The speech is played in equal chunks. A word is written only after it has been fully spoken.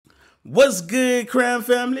What's good, Crown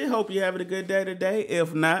family? Hope you're having a good day today.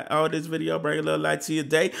 If not, this video bring a little light to your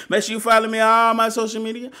day. Make sure you follow me on all my social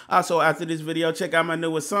media. Also, after this video, check out my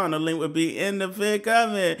newest song. The link will be in the vid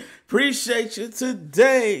comment. Appreciate you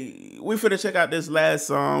today. We finna check out this last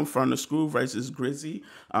song from the Scru versus Grizzy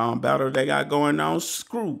battle they got going on.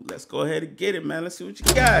 Scru. Let's go ahead and get it, man. Let's see what you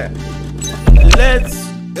got. Let's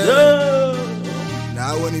go.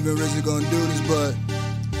 Now, I wasn't even really gonna do this, but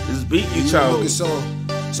this beat you chose.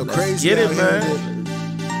 So let's crazy. Get it, man.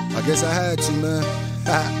 I guess I had to, man.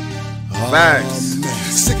 Facts. Man.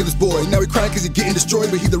 Sick of this boy. Now he crying cause he getting destroyed,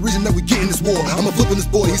 but he the reason that we get in this war. I'm a flipping this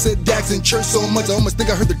boy. He said Dax in church so much I almost think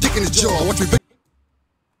I heard the dick in his jaw. Watch me.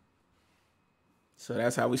 So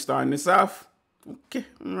that's how we starting this off. Okay,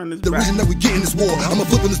 I'm running this the back. reason that we get in this war. I'm a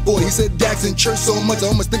flipping this boy. He said Dax in church so much I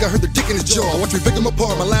almost think I heard the dick in his jaw. Watch me pick him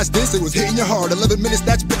apart. My last diss, it was hitting your heart. 11 minutes,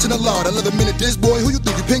 that's bitching a lot. 11 minute diss, boy. Who you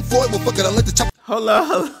think you Pink Floyd? Well, fuck it, I let the chop. Hold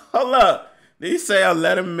up. Did he say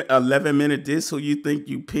 11-minute diss? Who you think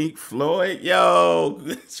you Pink Floyd? Yo,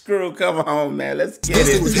 Scru, come on, man. Let's get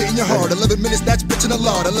it. It was hitting your heart. 11 minutes, that's bitching a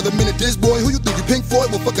lot. 11-minute diss, boy. Who you think you Pink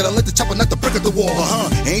Floyd? Well, fuck it, I let the chopper knock the brick at the wall.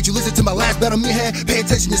 Ain't you listen to my last battle me had? Pay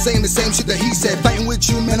attention, you're saying the same shit that he said. Fighting with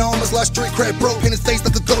you, man, I almost lost straight crap. Broke in his face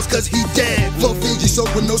like a ghost cause he dead. Flow Fiji,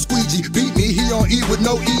 soak with no squeegee. Beat me, he on E with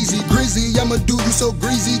no easy. Grizzy, I'ma do you so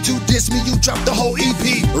greasy. To diss me, you dropped the whole EP.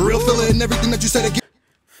 Real filler and everything that you said again.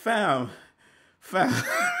 Fam.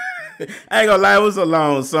 I ain't gonna lie, it was a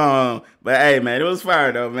long song, but hey, man, it was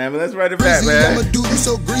fire though, man. But let's run it back, man. I'ma do you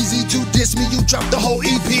so greasy. To diss me, you dropped the whole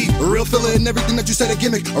EP. A real filler and everything that you said a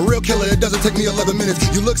gimmick. A real killer, it doesn't take me 11 minutes.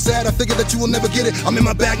 You look sad, I figured that you will never get it. I'm in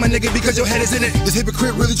my bag, my nigga, because your head is in it. This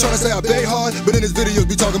hypocrite really trying to say I bay hard, but in his videos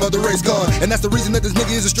be talking about the race card. And that's the reason that this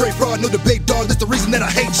nigga is a straight fraud. No debate, dog, that's the reason that I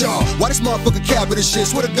hate y'all. Why this motherfucker cap with this shit?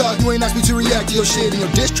 Swear to God, you ain't asked me to react to your shit. In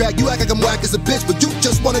your diss track, you act like I'm whack as a bitch, but you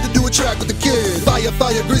just wanted to do a track with the kid. Fire,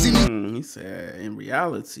 Grizzy. He said, in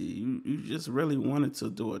reality, you just really wanted to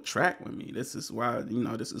do a track with me. This is why,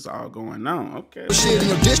 this is all going on. Okay. Shit, in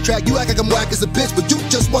your diss track, you act like I'm whack as a bitch, but you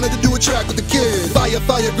just wanted to do a track with the kid.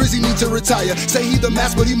 Fire, Grizzy need to retire. Say he the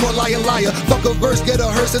mask, but he more liar. Fuck a verse, get a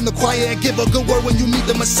hearse in the choir, and give a good word when you meet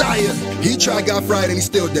the Messiah. He tried, got fried, and he's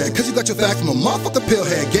still dead. Cause you got your facts from a motherfucker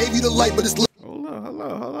pillhead. Gave you the light, but it's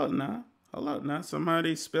Hold up now.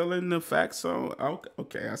 Somebody spilling the facts on.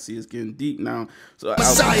 Okay, I see it's getting deep now. So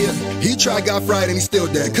Messiah, he tried, got fried, and he's still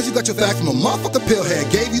dead. Cause you got your facts from a motherfucker pillhead.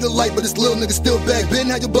 Gave you the light, but this little nigga still back. Been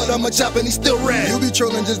had your blood on my chop, and he's still red. You be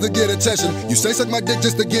trolling just to get attention. You say suck my dick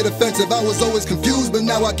just to get offensive. I was always confused, but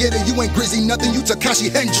now I get it. You ain't Grizzy nothing, you Grizzy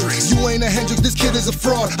Hendrix. You ain't a Hendrix, this kid is a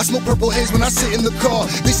fraud. I smoke purple haze when I sit in the car.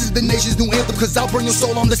 This is the nation's new anthem, cause I'll burn your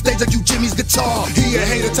soul on the stage like you Jimmy's guitar. He a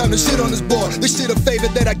hater, time to shit on this boy. This shit a favor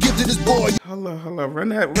that I give to this boy. Hold on, run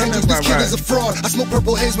that This kid is a fraud. I smoke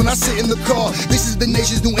purple haze when I sit in the car. This is the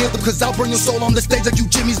nation's new anthem, cause I'll burn your soul on the stage like you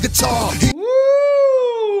Jimmy's guitar.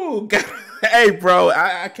 Woo! Hey, bro,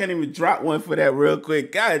 I can't even drop one for that real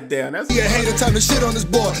quick. God damn, that's a hater, time to shit on this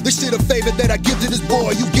boy. This shit a favor that I give to this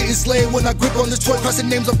boy. You getting slayed when I grip on this toy, crossing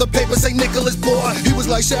names off the paper, say Nicholas boy. He was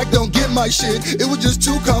like, Shaq, don't get my shit. It was just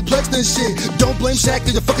too complex than shit. Don't blame Shaq,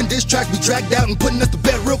 cause your fucking diss tracks be dragged out and putting us to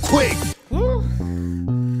bed real quick. Woo.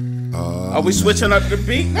 Are we switching up the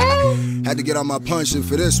beat now? Had to get on my punch shit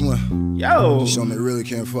for this one. Yo. Show me really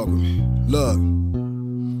can't fuck with me. Look.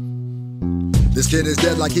 This kid is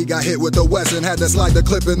dead like he got hit with a Wesson. Had to slide the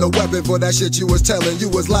clip in the weapon for that shit you was telling. You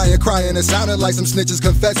was lying, crying, it sounded like some snitches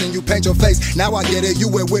confessing. You paint your face, now I get it, you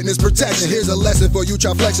in witness protection. Here's a lesson for you,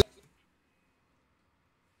 try flexing.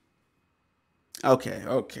 Okay.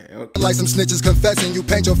 Like some snitches confessing, you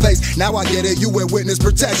paint your face. Now I get it, you in witness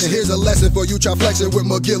protection. Here's a lesson for you, try flexing with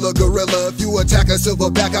Magilla Gorilla. If you attack a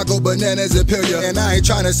silverback, I go bananas and pill ya. And I ain't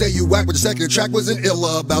trying to say you whack, but the second track was an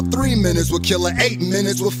illa. About 3 minutes will kill her, 8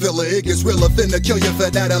 minutes will fill her. It gets realer, finna kill you for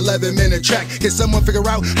that 11-minute track. Can someone figure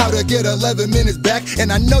out how to get 11 minutes back?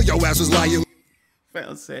 And I know your ass was lying.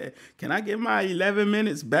 Fell said, can I get my 11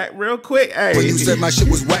 minutes back real quick? Hey. When you said my shit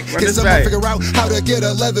was whack, can someone figure out how to get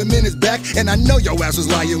 11 minutes back? And I know your ass was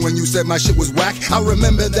lying when you said my shit was whack. I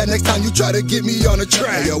remember that next time you try to get me on a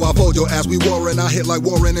track. Yo, I fold your ass, we warring. I hit like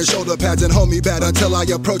Warren and shoulder pads and hold me bad until I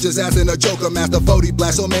approach his ass in a Joker master 40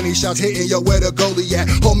 blast. So many shots hitting, yo, where the goalie at?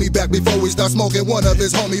 Hold me back before we start smoking one of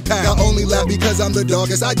his homie pack. I only laugh because I'm the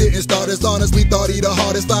dogest. I didn't start this, honestly thought he the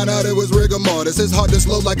hardest. Found out it was rigor mortis. His heart is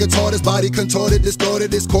slow like a tortoise, body contorted. This thought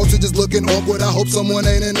of this corpse is just looking awkward. I hope someone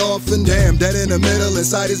ain't an orphan. Damn, dead in the middle,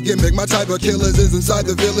 inside his gimmick. My type of killers is inside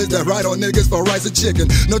the village that ride on niggas for rice and chicken.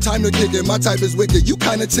 No time to kick it, my type is wicked. You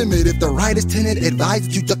kinda timid. If the ride is tinted, advise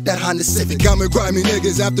you duck that Honda Civic. I'm a grimy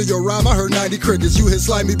niggas. After your rhyme, I heard 90 crickets. You hit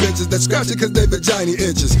slimy bitches that scratch it cause they vagina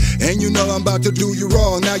itches. And you know I'm about to do you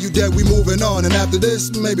wrong. Now you dead, we moving on. And after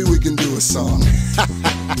this, maybe we can do a song.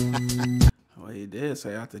 Well, he did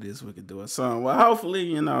say after this we could do a song. Well, hopefully,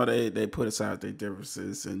 you know, they put aside their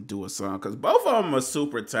differences and do a song, because both of them are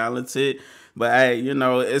super talented. But hey, you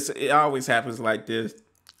know, it always happens like this.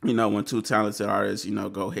 You know, when two talented artists, you know,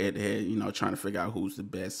 go head to head, you know, trying to figure out who's the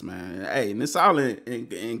best, man. Hey, and it's all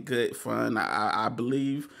in good fun, I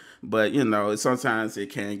believe. But, you know, sometimes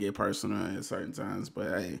it can get personal at certain times.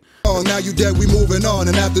 But, hey. Oh, now you dead, we moving on.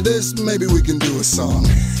 And after this, maybe we can do a song.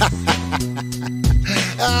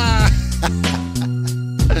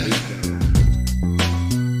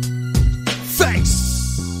 Thanks.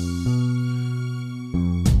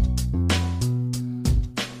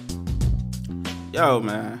 Yo,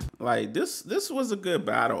 man, like this was a good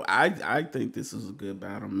battle. I think this is a good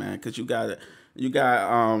battle, man, because you got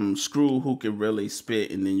Scru, who can really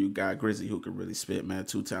spit, and then you got Grizzy, who can really spit, man.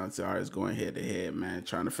 Two talented artists going head to head, man,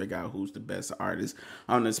 trying to figure out who's the best artist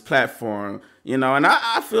on this platform, you know. And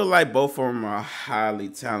I feel like both of them are highly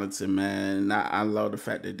talented, man. And I love the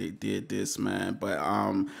fact that they did this, man. But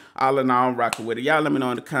all in all, I'm rocking with it. Y'all let me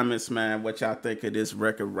know in the comments, man, what y'all think of this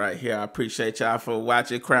record right here. I appreciate y'all for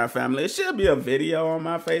watching, Crown Family. It should be a video on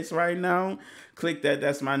my face right now. Click that.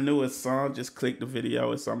 That's my newest song. Just click the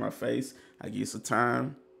video. It's on my face. I give you some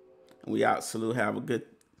time. We out. Salute. Have a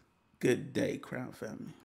good day, Crown Family.